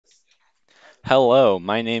Hello,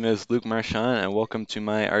 my name is Luke Marchand, and welcome to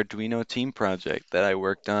my Arduino team project that I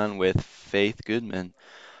worked on with Faith Goodman.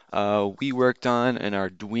 We worked on an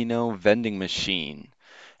Arduino vending machine.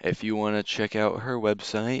 If you want to check out her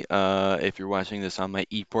website, if you're watching this on my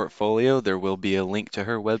ePortfolio, there will be a link to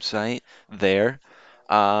her website there.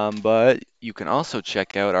 But you can also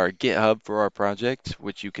check out our GitHub for our project,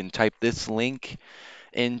 which you can type this link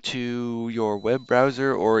into your web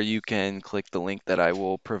browser, or you can click the link that I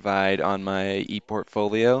will provide on my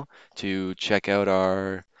ePortfolio to check out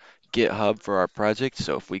our GitHub for our project.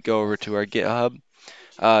 So if we go over to our GitHub,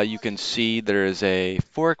 you can see there is a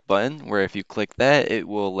fork button where if you click that, it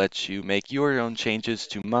will let you make your own changes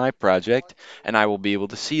to my project, and I will be able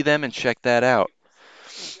to see them and check that out.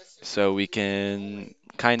 So we can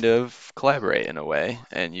kind of collaborate in a way,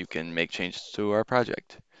 and you can make changes to our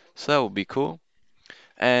project. So that will be cool.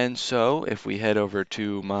 And so, if we head over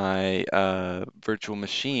to my virtual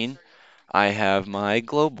machine, I have my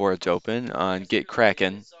glow boards open on Git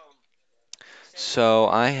Kraken. So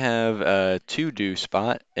I have a to do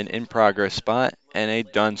spot, an in progress spot, and a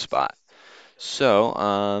done spot.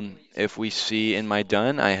 So if we see in my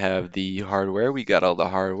done, I have the hardware. We got all the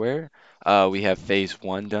hardware. We have phase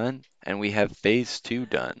one done, and we have phase two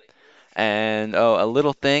done. And oh, a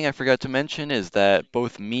little thing I forgot to mention is that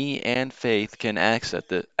both me and Faith can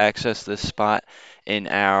access this spot in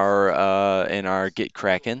our Git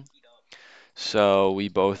Kraken. So we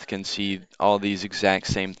both can see all these exact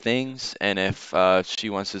same things. And if she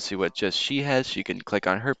wants to see what just she has, she can click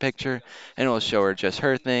on her picture, and it will show her just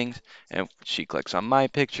her things. And if she clicks on my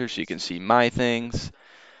picture, she can see my things.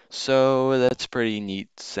 So that's pretty neat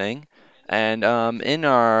thing. And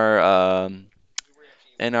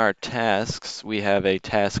in our tasks, we have a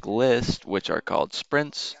task list, which are called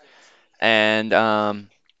sprints, and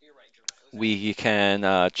we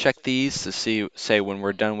can check these to see, say, when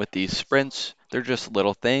we're done with these sprints. They're just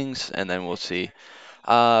little things, and then we'll see.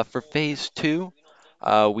 For phase two,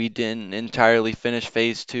 we didn't entirely finish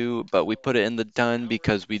phase two, but we put it in the done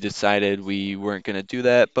because we decided we weren't going to do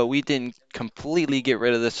that. But we didn't completely get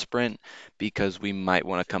rid of the sprint because we might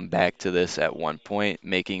want to come back to this at one point,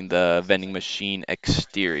 making the vending machine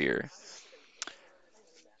exterior.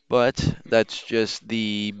 But that's just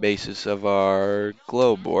the basis of our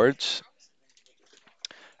glow boards.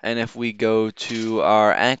 And if we go to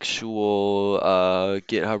our actual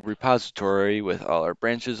GitHub repository with all our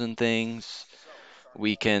branches and things,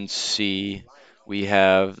 we can see we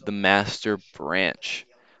have the master branch,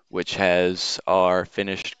 which has our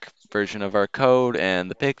finished version of our code and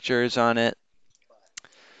the pictures on it.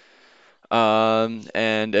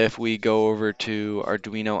 And if we go over to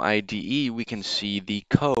Arduino IDE, we can see the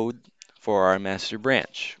code for our master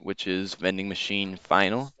branch, which is vending machine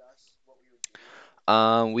final.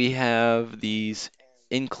 We have these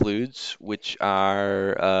includes, which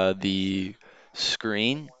are the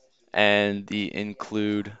screen and the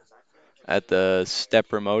include at the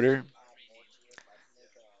stepper motor,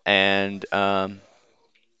 and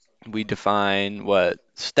we define what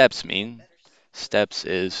steps mean. Steps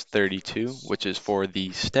is 32, which is for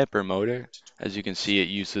the stepper motor. As you can see, it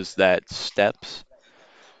uses that steps.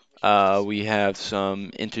 We have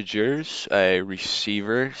some integers, a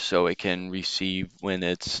receiver, so it can receive when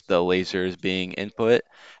it's the laser is being input,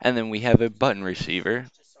 and then we have a button receiver.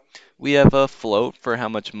 We have a float for how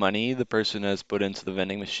much money the person has put into the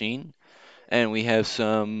vending machine, and we have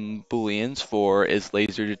some booleans for is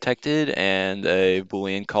laser detected and a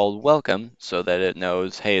boolean called welcome, so that it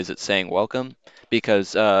knows, hey, is it saying welcome?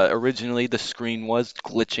 Because originally the screen was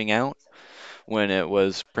glitching out when it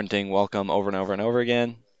was printing welcome over and over and over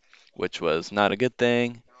again, which was not a good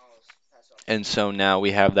thing. And so now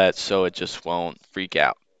we have that so it just won't freak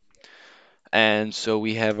out. And so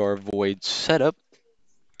we have our void setup.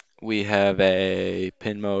 We have a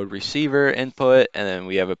pin mode receiver input, and then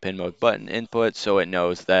we have a pin mode button input, so it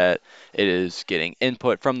knows that it is getting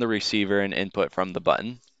input from the receiver and input from the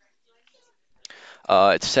button.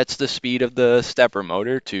 It sets the speed of the stepper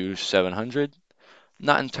motor to 700.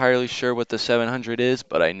 Not entirely sure what the 700 is,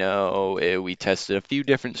 but I know we tested a few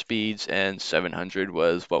different speeds, and 700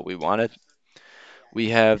 was what we wanted. We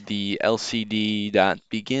have the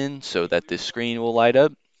LCD.begin so that the screen will light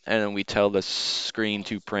up, and then we tell the screen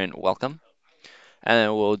to print welcome. And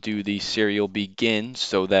then we'll do the serial begin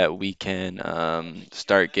so that we can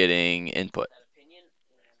start getting input.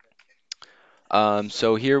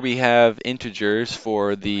 So here we have integers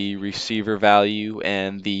for the receiver value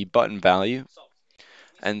and the button value.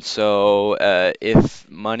 And so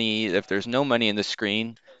if there's no money in the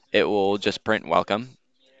screen, it will just print welcome,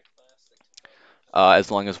 as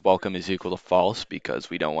long as welcome is equal to false, because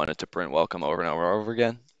we don't want it to print welcome over and over and over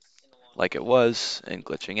again. like it was and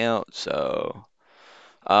glitching out. So,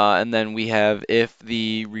 and then we have if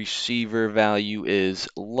the receiver value is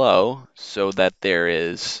low, so that there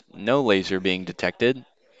is no laser being detected,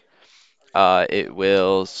 it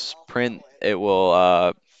will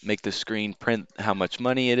make the screen print how much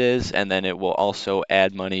money it is, and then it will also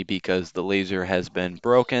add money because the laser has been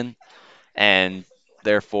broken, and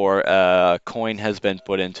therefore a coin has been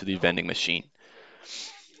put into the vending machine.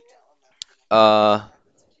 Uh,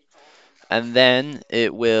 and then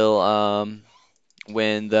it will,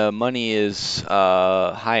 when the money is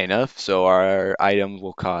high enough, so our item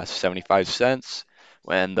will cost 75 cents.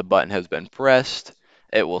 When the button has been pressed,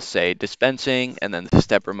 it will say dispensing, and then the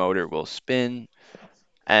stepper motor will spin,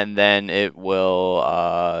 and then it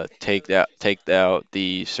will take out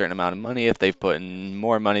the certain amount of money if they've put in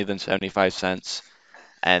more money than 75 cents,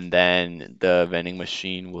 and then the vending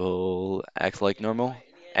machine will act like normal.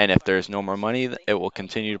 And if there's no more money, it will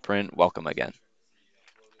continue to print welcome again.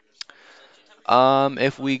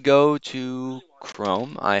 If we go to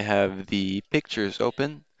Chrome, I have the pictures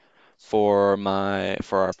open for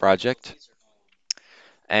our project.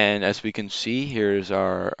 And as we can see, here's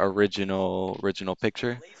our original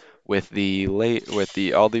picture with the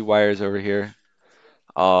all the wires over here,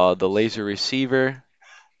 the laser receiver,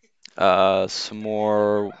 some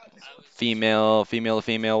more female to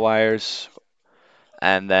female wires,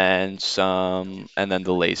 and then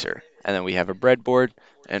the laser. And then we have a breadboard,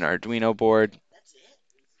 an Arduino board.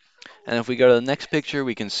 And if we go to the next picture,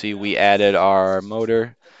 we can see we added our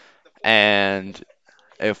motor. And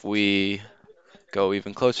if we go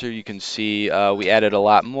even closer, you can see we added a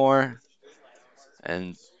lot more.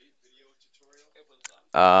 And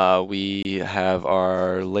we have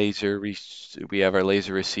our laser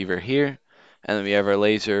receiver here, and then we have our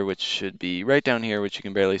laser, which should be right down here, which you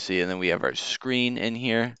can barely see, and then we have our screen in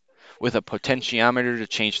here with a potentiometer to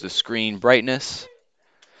change the screen brightness,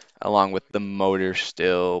 along with the motor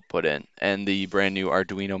still put in, and the brand new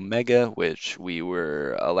Arduino Mega, which we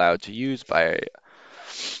were allowed to use by,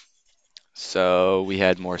 so we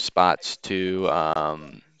had more spots to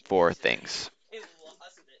for things.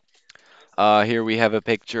 Here we have a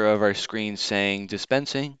picture of our screen saying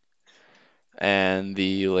dispensing, and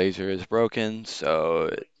the laser is broken.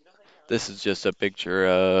 So this is just a picture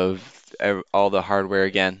of all the hardware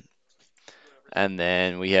again. And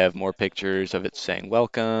then we have more pictures of it saying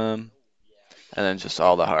welcome, and then just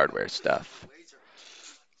all the hardware stuff.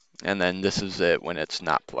 And then this is it when it's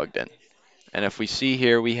not plugged in. And if we see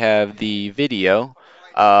here, we have the video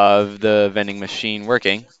of the vending machine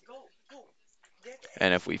working.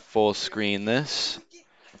 And if we full screen this,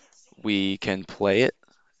 we can play it.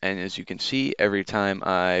 And as you can see, every time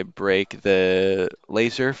I break the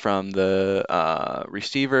laser from the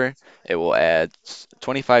receiver, it will add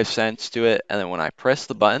 25 cents to it. And then when I press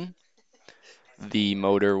the button, the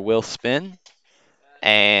motor will spin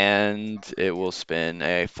and it will spin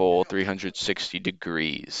a full 360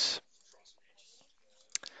 degrees.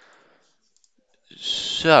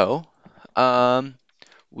 So, um,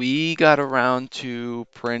 we got around to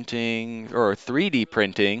printing or 3D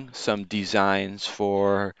printing some designs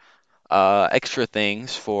for extra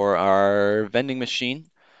things for our vending machine,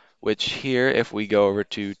 which here, if we go over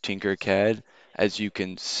to Tinkercad, as you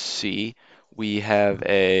can see, we have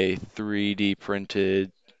a 3D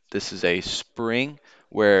printed, this is a spring,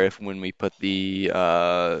 where if when we put the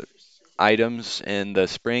items in the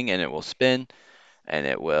spring and it will spin, and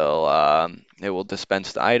it will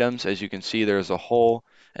dispense the items. As you can see, there's a hole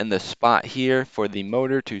in the spot here for the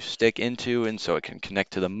motor to stick into, and so it can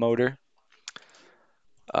connect to the motor.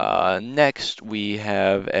 Next, we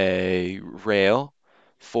have a rail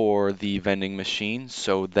for the vending machine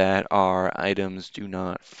so that our items do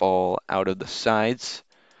not fall out of the sides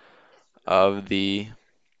of the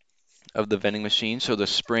vending machine. So the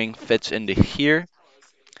spring fits into here,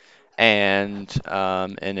 and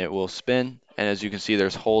it will spin. And as you can see,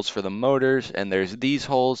 there's holes for the motors, and there's these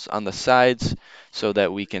holes on the sides so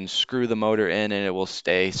that we can screw the motor in and it will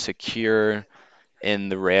stay secure in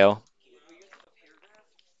the rail.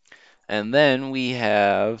 And then we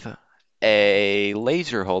have a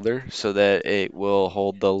laser holder so that it will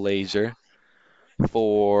hold the laser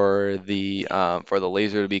for the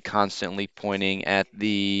laser to be constantly pointing at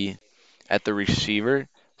the receiver.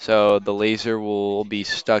 So the laser will be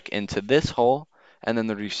stuck into this hole, and then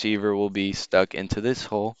the receiver will be stuck into this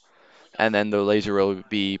hole, and then the laser will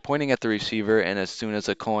be pointing at the receiver, and as soon as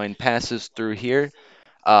a coin passes through here,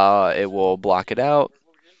 it will block it out,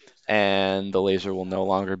 and the laser will no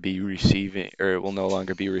longer be receiving, or it will no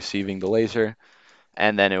longer be receiving the laser,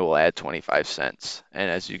 and then it will add 25 cents. And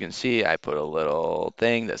as you can see, I put a little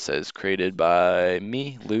thing that says created by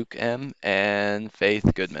me, Luke M, and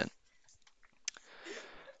Faith Goodman.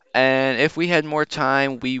 And if we had more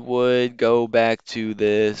time, we would go back to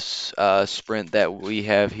this sprint that we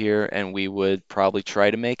have here, and we would probably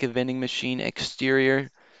try to make a vending machine exterior.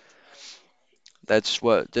 That's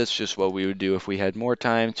just what we would do if we had more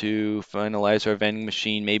time to finalize our vending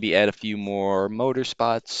machine, maybe add a few more motor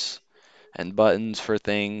spots and buttons for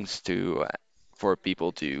things to for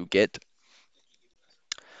people to get.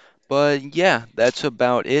 But yeah, that's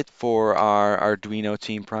about it for our Arduino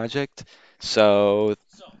team project. So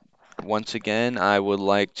once again, I would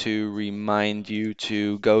like to remind you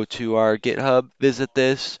to go to our GitHub, visit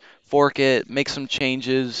this, fork it, make some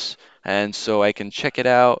changes, and so I can check it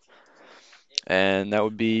out. And that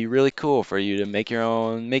would be really cool for you to make your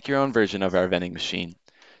own version of our vending machine.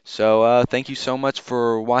 So thank you so much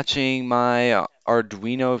for watching my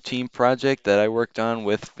Arduino team project that I worked on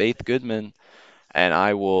with Faith Goodman, and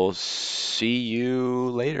I will see you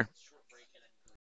later.